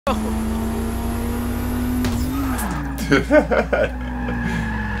Oh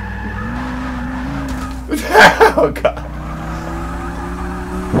god.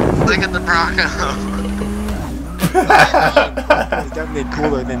 Look at the Bronco. It's definitely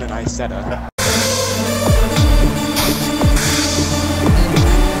cooler than an Isetta.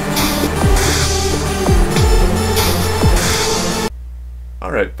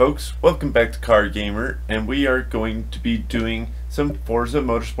 Alright folks, welcome back to Car Gamer, and we are going to be doing some Forza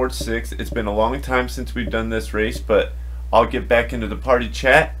Motorsport 6. It's been a long time since we've done this race, but I'll get back into the party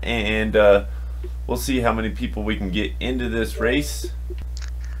chat and we'll see how many people we can get into this race.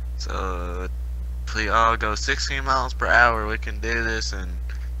 So, if we all go 16 miles per hour, we can do this in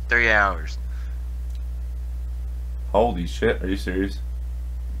 3 hours. Holy shit, are you serious?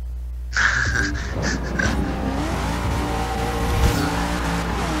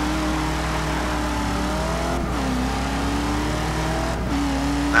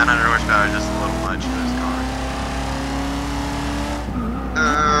 Horsepower is just a little much for this car.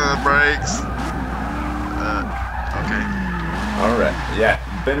 Brakes. Okay. Alright, yeah,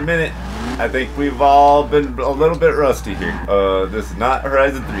 been a minute. I think we've all been a little bit rusty here. This is not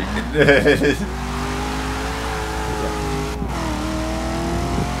Horizon 3.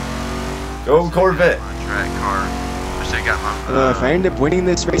 Go Corvette. Track car. Wish I got my, if I end up winning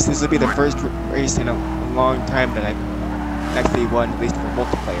this race, this will be the first race in a long time that I've actually won, at least for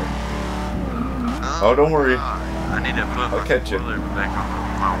multiplayer. Oh, don't worry. I need to put I'll catch you. Back on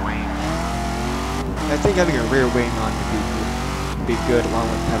my wing. I think having a rear wing on would be good, along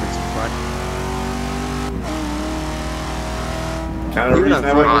with having some front. Kind of reason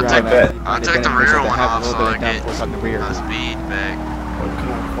I wouldn't take that. I'll take the rear one off so I get on the rear. Speed back. Oh, come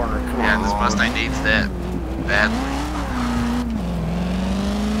on, corner, come on. Yeah, this Mustang needs that badly.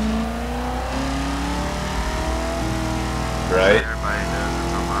 Right? Everybody knows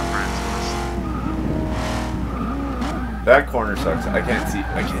it's on my friends list. That corner sucks. I can't see.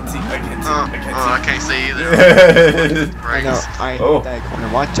 I can't see. I can't see. I can't see either. I know. I hate that corner.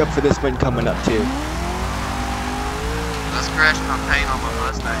 Watch out for this one coming up too. I scratched my paint on my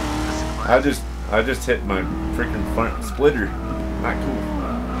Mustang. I just hit my freaking front splitter. Not cool.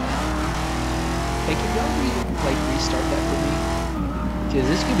 Hey, can y'all restart that for me? Because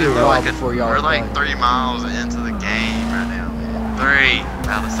this could be a we're while like before y'all. We're like 3 miles into the game right now, man. 3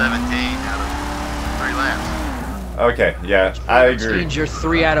 out of 17 out of 3 laps. Okay, yeah, I agree. Which means you're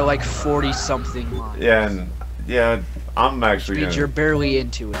 3 out of like 40 something miles. Yeah, and yeah, I'm actually. Which means you're barely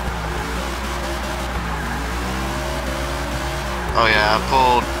into it. Oh yeah, I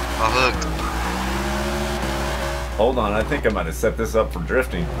pulled a hook. Hold on, I think I might have set this up for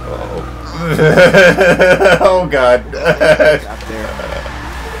drifting. Uh-oh. Oh god. Up there.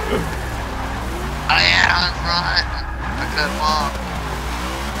 I had on front. I cut him off.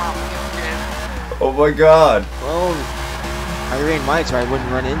 Oh my god. Well, I ran mine so I wouldn't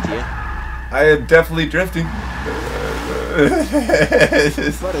run into you. I am definitely drifting.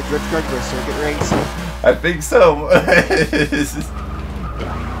 Is that a drift car for a circuit race? I think so.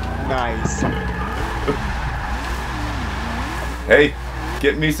 Nice. Hey,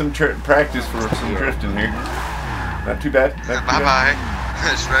 get me some practice for some drifting here. Not too bad. Bye bye.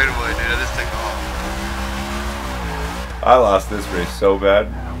 Straight away, dude. I just took off. I lost this race so bad.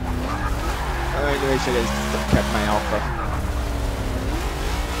 I knew I should have kept my alpha.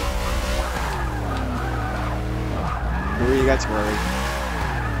 Where you got to worry?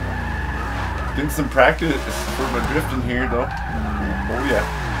 Getting some practice for my drifting here, though. Oh yeah.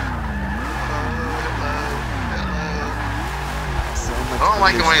 I don't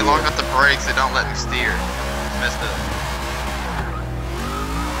like it when you lock up the brakes, they don't let me steer. It's messed up.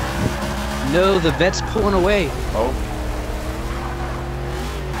 No, the vet's pulling away. Oh.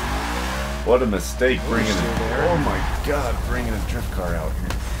 What a mistake bringing it. Oh my god, bringing a drift car out here.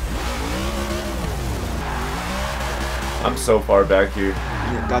 I'm so far back here.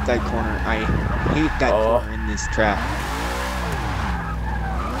 Yeah, got that corner. I hate that corner in this track.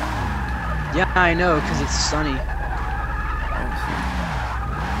 Yeah, I know, because it's sunny.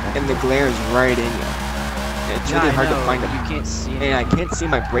 And the glare is right in you. It's really hard to find it. You can't see it. And I can't see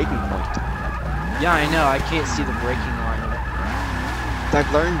my braking point. Yeah, I know. I can't see the braking line.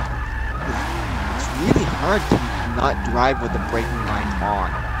 I've learned it's really hard to not drive with the braking line on.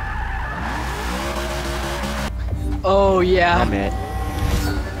 Oh yeah. Damn it.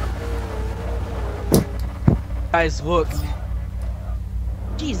 Guys, look.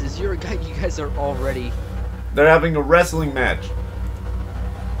 Jesus, you're a guy. You guys are already. They're having a wrestling match.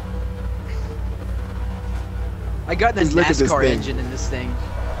 I got the Just look at this NASCAR thing. engine in this thing.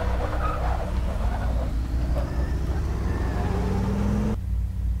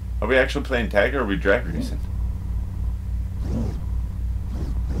 we actually playing tag or are we drag racing?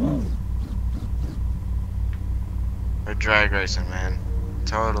 We're drag racing, man.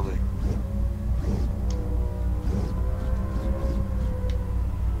 Totally.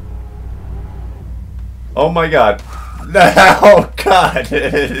 Oh my god. Oh god.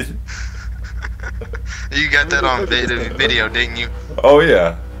 You got that on video, didn't you? Oh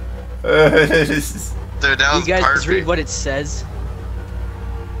yeah. Dude, that was You guys perfect. read what it says?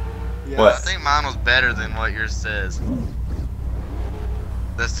 Yeah. What? I think mine was better than what yours says.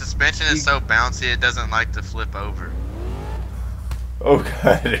 The suspension is so bouncy it doesn't like to flip over. Oh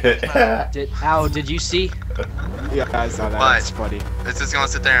god. Did you see? Yeah, I saw that. But- That's funny. It's just gonna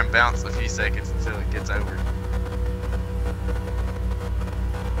sit there and bounce a few seconds until it gets over.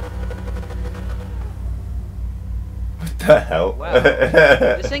 What the hell? Wow.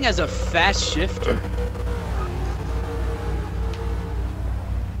 This thing has a fast shifter.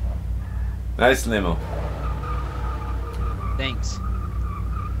 Nice limo. Thanks.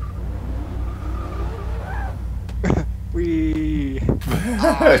 We.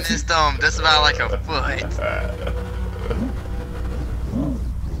 Oh, I missed them just about like a foot.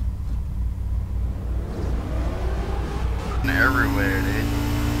 Everywhere, dude.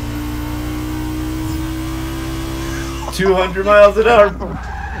 200 miles an hour.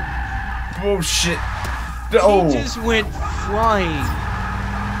 Oh shit. Oh. He just went flying.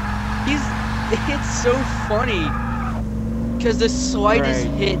 It's so funny. Because the slightest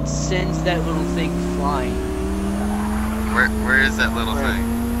Right. hit sends that little thing flying. Where is that little Right.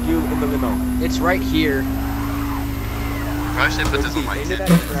 thing? You in the limo. It's right here. Probably should put this on my Into tip.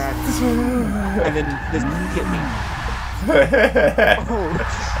 that track, and then this hit me. Oh.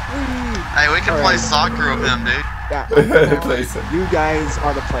 Hey, we can play Alright. soccer with him, dude. Yeah. Place it. You guys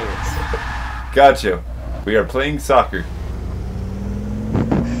are the players. Gotcha. We are playing soccer.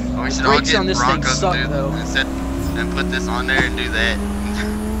 We should all Brakes get on this thing Broncos suck, and, though. and put this on there and do that.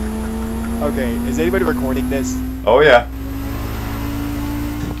 Okay, is anybody recording this? Oh yeah.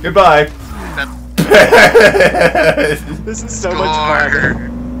 Goodbye. This is so much fun. Score.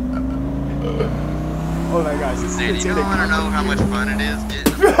 Oh my gosh, this is Dude, you insane. don't want to know how much fun it is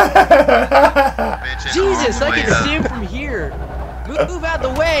getting Jesus, I can can see him from here. Move out the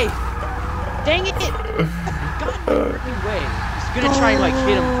way. Dang it. God, way. He's gonna try and like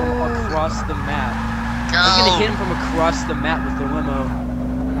hit him from across the map. He's gonna hit him from across the map with the limo.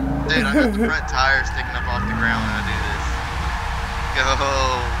 Dude, I got the front tire sticking up off the ground when I do this. Go.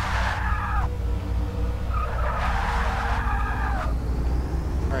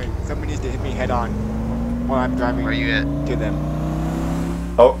 Alright, somebody needs to hit me head on while I'm driving Where you at? to them.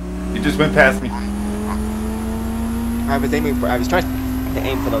 Oh, you just went past me. I was trying to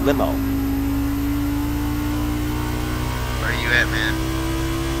aim for the limo. Where you at, man?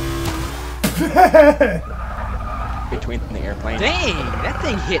 Between the airplane. Dang, that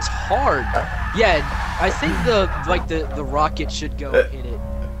thing hits hard. Yeah, I think the rocket should go hit it.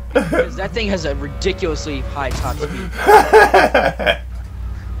 Because that thing has a ridiculously high top speed.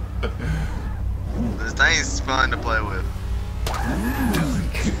 This thing's fun to play with.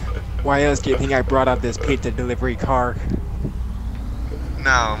 Why else do you think I brought up this pizza delivery car?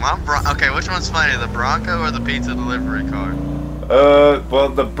 No, okay, which one's funny, the Bronco or the pizza delivery car? Well,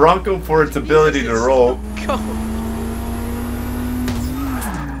 the Bronco for its ability to roll. Go.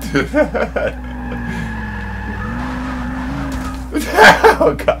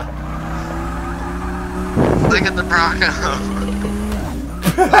 Oh god. Look at the Bronco.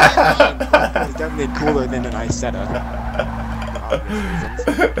 It's definitely cooler than an Isetta.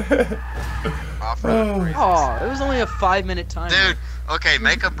 Off-road reasons. Oh, it was only a 5-minute time. Dude, okay,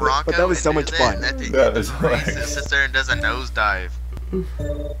 make a Bronco. But that was and so do much that, fun. and at the That end was of the race, it hilarious. sits there and does a nosedive.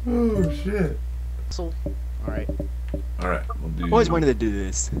 Oh shit. Alright. Alright, we'll do. Always wanted to do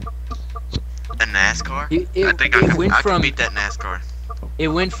this. A NASCAR? It I think I it can, went I can from beat that NASCAR. it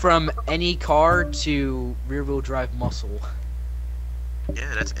went from any car to rear-wheel drive muscle.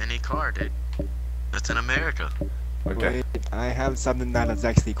 Yeah, that's any car, dude. That's in America. Okay. Wait, I have something that is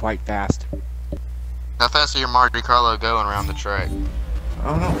actually quite fast. How fast are your Monte Carlo going around the track? I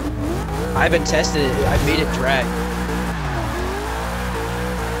don't know. I haven't tested it. I made it drag.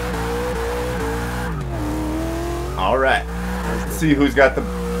 Alright. Let's see who's got the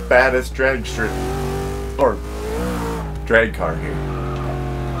baddest drag strip. Or drag car here.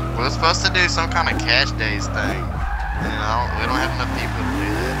 We're supposed to do some kind of cash days thing. You know, we don't have enough people to do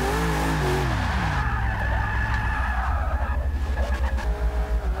that.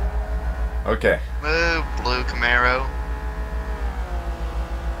 Okay. Move, blue Camaro.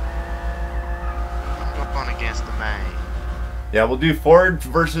 I'm going against the main. Yeah, we'll do Ford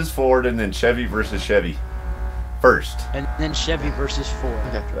versus Ford and then Chevy versus Chevy first. And then Chevy versus Ford.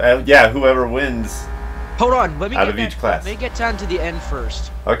 Okay. Yeah, whoever wins Hold on, let me out get of each class. Let me get down to the end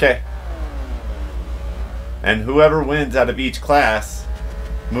first. Okay. And whoever wins out of each class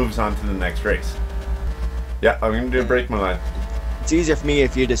moves on to the next race. Yeah, I'm going to do a break my line. It's easier for me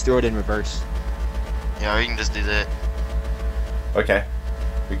if you just throw it in reverse. Yeah, we can just do that. Okay.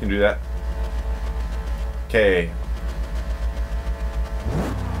 We can do that. Okay.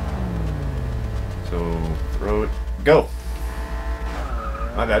 So, throw it. Go!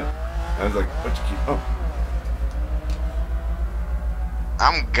 My bad. I was like, what you keep. Oh.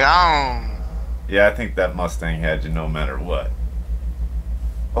 I'm gone. Yeah, I think that Mustang had you no matter what.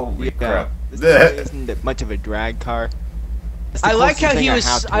 Holy crap. This really isn't that much of a drag car. It's the I like closest how thing he I was.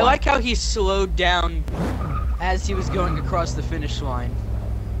 have to I one. like how he slowed down as he was going across the finish line.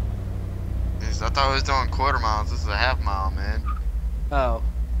 I thought I was doing quarter miles. This is a half mile, man. Oh.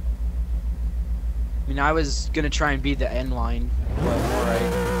 I mean, I was gonna try and beat the end line, but alright.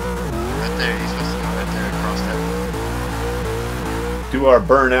 Right there, he's supposed to go right there across that. Do our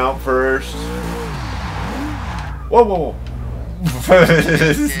burnout first. Whoa, whoa, whoa.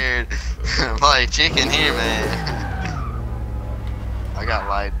 Scared. I'm like chicken here, man. I got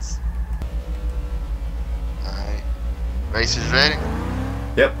lights. Alright. Racers ready?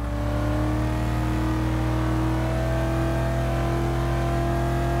 Yep.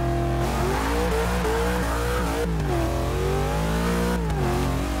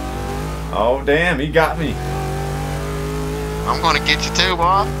 Oh, damn, he got me. I'm gonna get you too,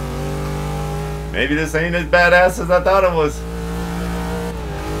 boy. Maybe this ain't as badass as I thought it was.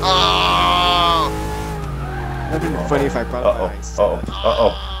 Oh! That'd be funny if I brought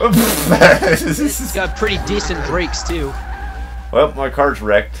Uh-oh, my ice. It's got pretty decent brakes too. Well, my car's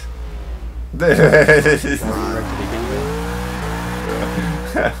wrecked.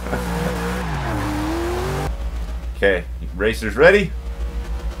 Okay, racers ready?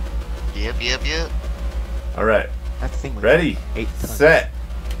 Yep. All right, That thing was ready, 8 tons. set,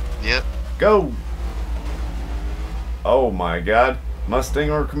 Yep. go. Oh my God,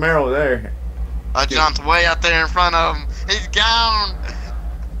 Mustang or Camaro there. I jumped way out there in front of him. He's gone.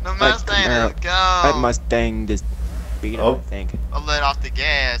 The Mustang is Camaro. gone. That Mustang just beat him, Oh. I think. I let off the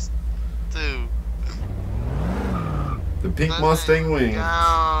gas, too. The pink Mustang wins.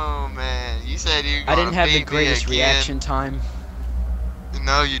 Oh man, you said you. I didn't have the beat me greatest again. reaction time.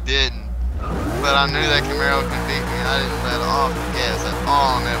 No, you didn't. But I knew that Camaro could beat me. I didn't let off the gas at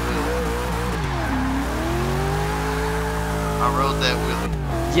all on that wheel. I rode that wheelie.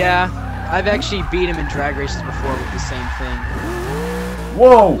 Yeah, I've actually beat him in drag races before with the same thing.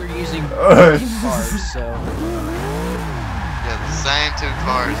 Whoa! We're using cars, so. Yeah, the same two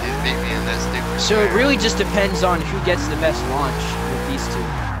cars. He's beat me in that stupid. So it Camaro. really just depends on who gets the best launch with these two.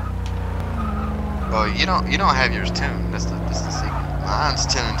 Oh, you don't have yours tuned. That's the secret. Mine's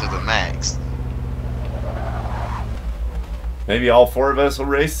tuned to the max. Maybe all four of us will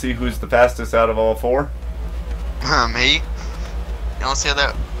race, see who's the fastest out of all four. Me? You don't see how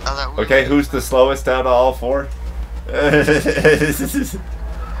that wheel Okay, is? who's the slowest out of all four? He's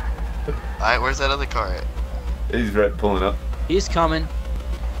Alright, where's that other car at? right, pulling up. He's coming.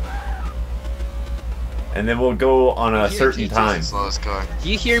 And then we'll go on a Here, certain Jesus. time. The slowest car.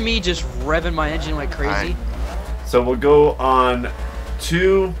 You hear me just revving my engine like crazy? Alright. So we'll go on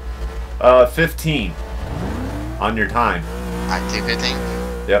 2:15 on your time. Alright, 2:15.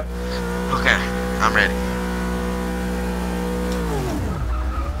 Yep. Okay, I'm ready.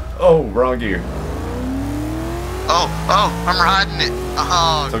 Oh, wrong gear. Oh, I'm riding it.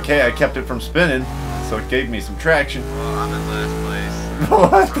 Oh, It's okay, I kept it from spinning, so it gave me some traction. well, I'm in last place.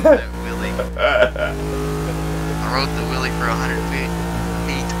 What I rode the? that wheelie. I rode the wheelie for 100 feet.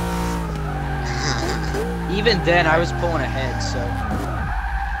 Even then, I was pulling ahead, so.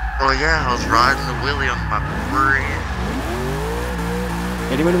 Oh yeah, I was riding the wheelie on my friend.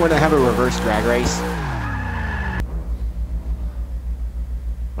 Anyone want to have a reverse drag race?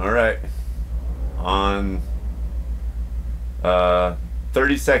 Alright. On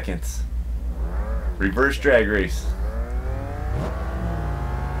 30 seconds. Reverse drag race.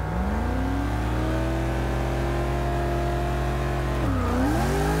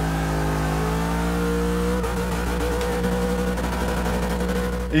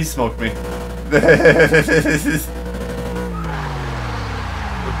 He smoked me.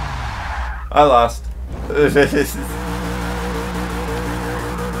 I lost.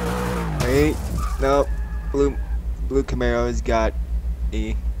 Wait, nope. Blue Camaro's got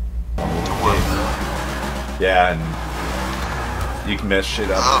E. Yeah, and you can mess shit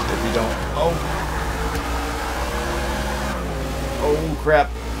up if you don't. Oh. Oh crap.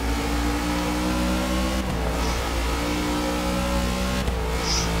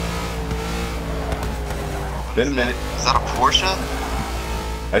 Been a minute. Is that a Porsche?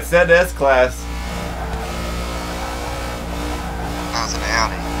 I said S-Class. No, it's an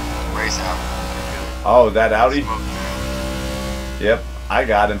Audi. Race Audi. Oh, that Audi? Smoke through. Yep, I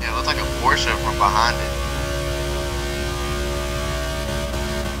got him. Yeah, it looks like a Porsche from behind it.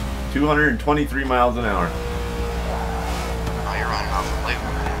 223 miles an hour. Oh, you're running off the loop.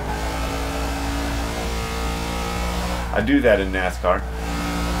 I do that in NASCAR.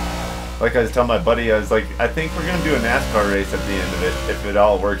 Like I was telling my buddy, I was like, I think we're gonna do a NASCAR race at the end of it if it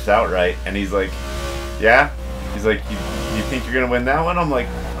all works out right. And he's like, yeah. He's like, you think you're gonna win that one? I'm like,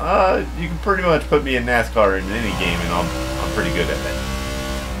 you can pretty much put me in NASCAR in any game, and I'm pretty good at it.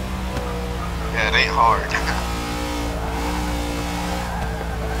 Yeah, it ain't hard.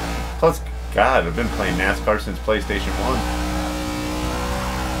 Plus, God, I've been playing NASCAR since PlayStation 1.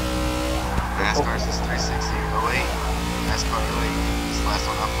 NASCAR since 360, 08. NASCAR 08. This is the last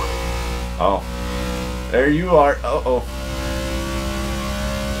one I played. Oh, there you are. Uh-oh.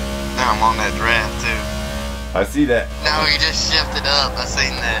 Now I'm on that draft too. I see that. No, you just shifted up. I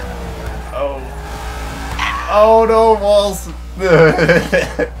seen that. Oh. Oh no, walls. I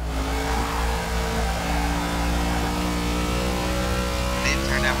need to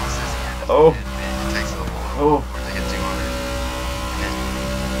turn down my system. Oh. It takes a little while Oh. before they hit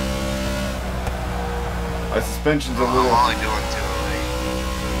 200. My suspension's a I'm little. only doing 208.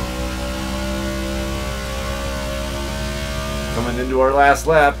 Coming into our last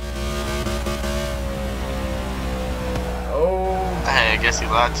lap. Oh. Hey, I guess you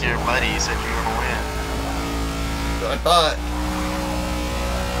lied to your buddy. You said you were gonna win. I thought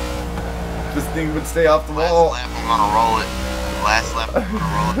this thing would stay off the Last wall. lap, I'm gonna roll it. Last lap, I'm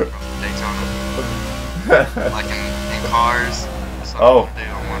gonna roll it across Daytona. Like in cars. That's what Oh. I'm gonna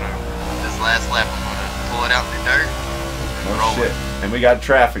do. I'm gonna, this last lap, I'm gonna pull it out in the dirt. And Oh roll shit. it. And we got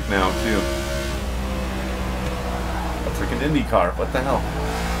traffic now too. That's like an Indy car. What the hell?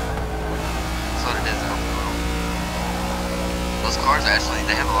 That's what it is. Those cars actually,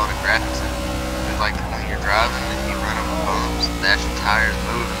 they have a lot of graphics in them. It's like when you're driving and you run over bumps, the actual tires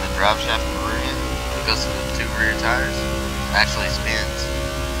move and the drive shaft in the rear end, it goes to the 2 rear tires, actually spins.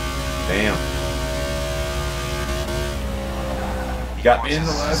 Damn. You got me in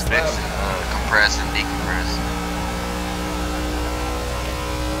the last lap. Suspension, compress and decompress.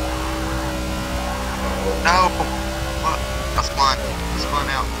 No! What? I spun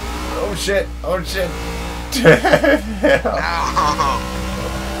out. Oh shit! Oh shit! No!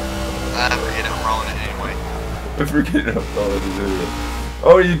 I forget I'm rolling it anyway. I forget I'm rolling it anyway.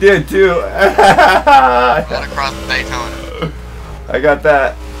 Oh, you did too! Got across the Daytona. I got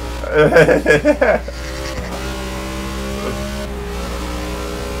that.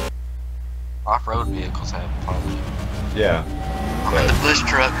 Off-road vehicles have positive. Yeah. I'm in the bush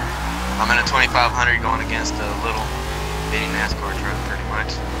truck. I'm in a 2500 going against a little bitty NASCAR truck, pretty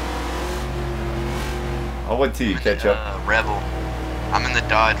much. I'll wait till you catch up. Rebel. I'm in the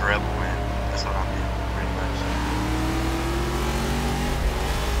Dodge Rebel, man. That's what I'm in, pretty much.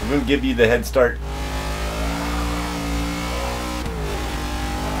 I'm gonna give you the head start.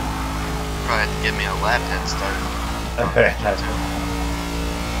 Probably have to give me a lap head start.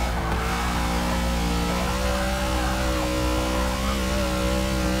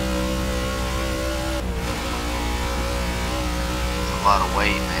 A lot of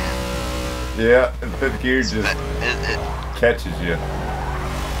weight, man. Yeah, and fifth gear just It catches you.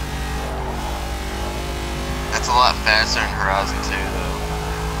 that's a lot faster in Horizon 2, though.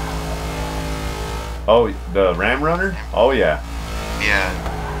 Oh, the Ram Runner? Oh yeah. Yeah,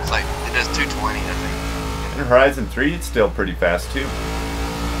 it's like it does 220, I think. In Horizon 3, it's still pretty fast too.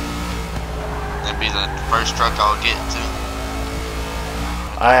 That'd be the first truck I'll get to.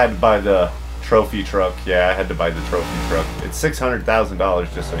 I had to buy the trophy truck. Yeah, I had to buy the trophy truck. It's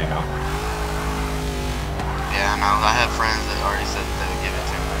 $600,000, just so you know. Yeah, I know. I have friends that already said that they would give it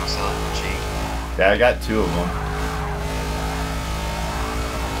to me. They'll sell it for cheap. Yeah, I got 2 of them.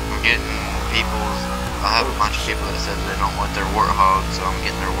 I'm getting people's. I have a bunch of people that said they don't want their Warthog, so I'm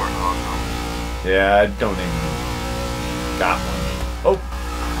getting their Warthog home. Yeah, I don't even got one. Oh.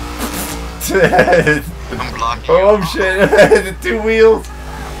 I'm blocking. Oh shit! The 2 wheels.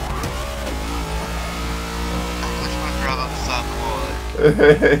 Which one drive up the side of the wall?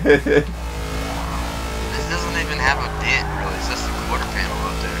 This doesn't even have a dent, really. It's just a quarter panel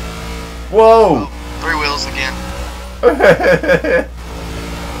up there. Whoa! Oh, 3 wheels again.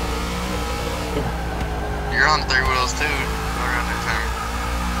 You're on 3 wheels too. Go around that turn.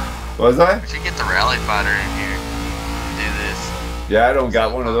 Was I? We should get the Rally Fighter in here and do this. Yeah, I don't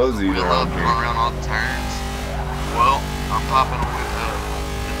got one of those either. Wheel up, going around all the turns. Well, I'm popping with the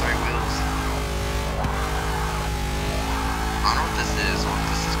 3 wheels. I don't know what this is with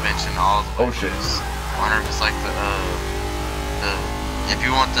the suspension all the way. Oh shit. I wonder if it's like the if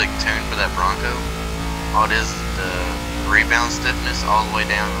you want the tune for that Bronco, all it is the rebound stiffness all the way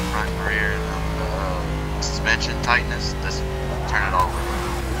down the front and rear, and the suspension tightness. Just turn it all the way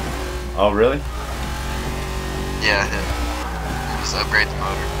down. Oh really? Yeah, just upgrade the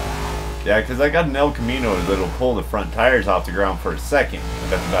motor. Yeah, because I got an El Camino that'll pull the front tires off the ground for a second.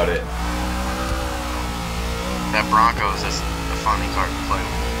 That's about it. That Bronco is just a funny car to play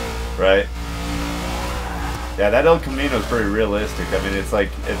with. Right? Yeah, that El Camino is pretty realistic. I mean, it's like,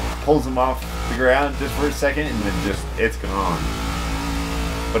 it pulls them off the ground just for a second and then just, it's gone.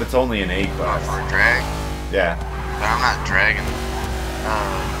 But it's only an A class. For a drag? Yeah. But I'm not dragging.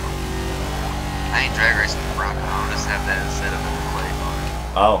 I ain't drag racing the Bronco. I'll just have that set up in the plate on it.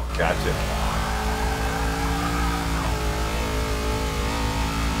 Oh, gotcha.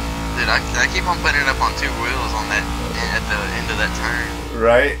 Dude, I keep on putting it up on 2 wheels on that at the end of that turn.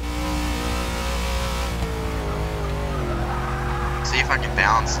 Right? See if I can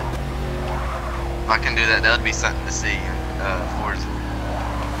balance it. If I can do that, that would be something to see. Forza.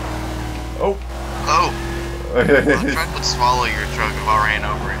 Oh. Oh. What truck would swallow your truck if I ran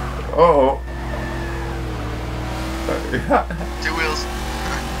over it? Oh. 2 wheels.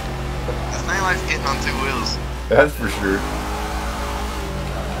 This thing likes getting on 2 wheels. That's for sure.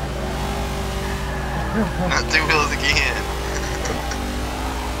 Not 2 wheels again.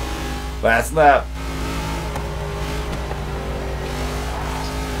 Last lap.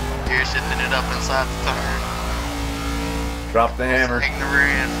 You're shifting it up inside the turn. Drop the hammer. Taking the rear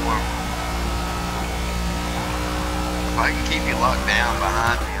end for me. If I can keep you locked down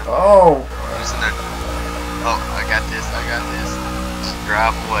behind me. Oh. I'm just in there. Oh, I got this. Just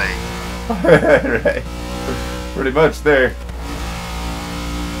drive away. Right. Pretty much there.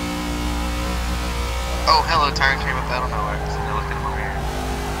 Oh, hello, turn came up out of nowhere. So they're looking in my mirror.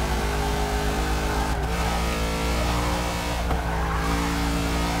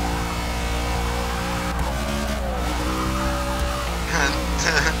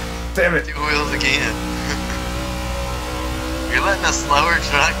 Damn it. 2 wheels again. You're letting a slower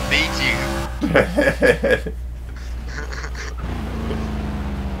truck beat you.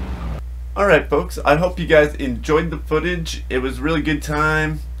 Alright folks, I hope you guys enjoyed the footage. It was a really good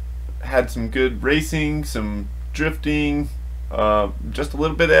time. Had some good racing, some drifting, just a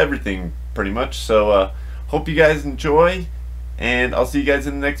little bit of everything pretty much. So hope you guys enjoy, and I'll see you guys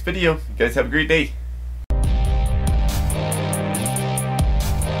in the next video. You guys have a great day.